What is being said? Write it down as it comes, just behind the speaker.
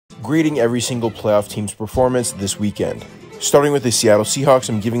grading every single playoff team's performance this weekend. Starting with the Seattle Seahawks,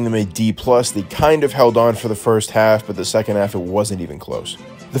 I'm giving them a D+. They kind of held on for the first half, but the second half it wasn't even close.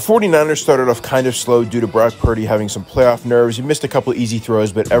 The 49ers started off kind of slow due to Brock Purdy having some playoff nerves. He missed a couple easy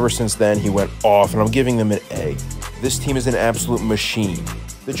throws, but ever since then he went off, and I'm giving them an A. This team is an absolute machine.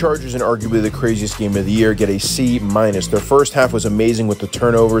 The Chargers, in arguably the craziest game of the year, get a C-. Their first half was amazing with the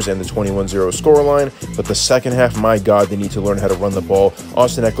turnovers and the 21-0 scoreline, but the second half, my God, they need to learn how to run the ball.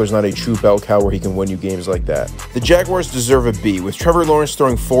 Austin Eckler's not a true bell cow where he can win you games like that. The Jaguars deserve a B. With Trevor Lawrence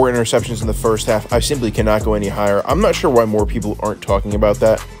throwing 4 interceptions in the first half, I simply cannot go any higher. I'm not sure why more people aren't talking about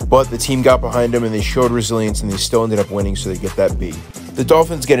that, but the team got behind him and they showed resilience and they still ended up winning, so they get that B. The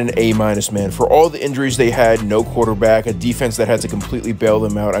Dolphins get an A-, man. For all the injuries they had, no quarterback, a defense that had to completely bail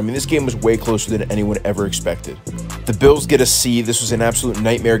them out. I mean, this game was way closer than anyone ever expected. The Bills get a C. This was an absolute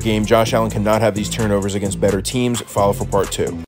nightmare game. Josh Allen cannot have these turnovers against better teams. Follow for part 2.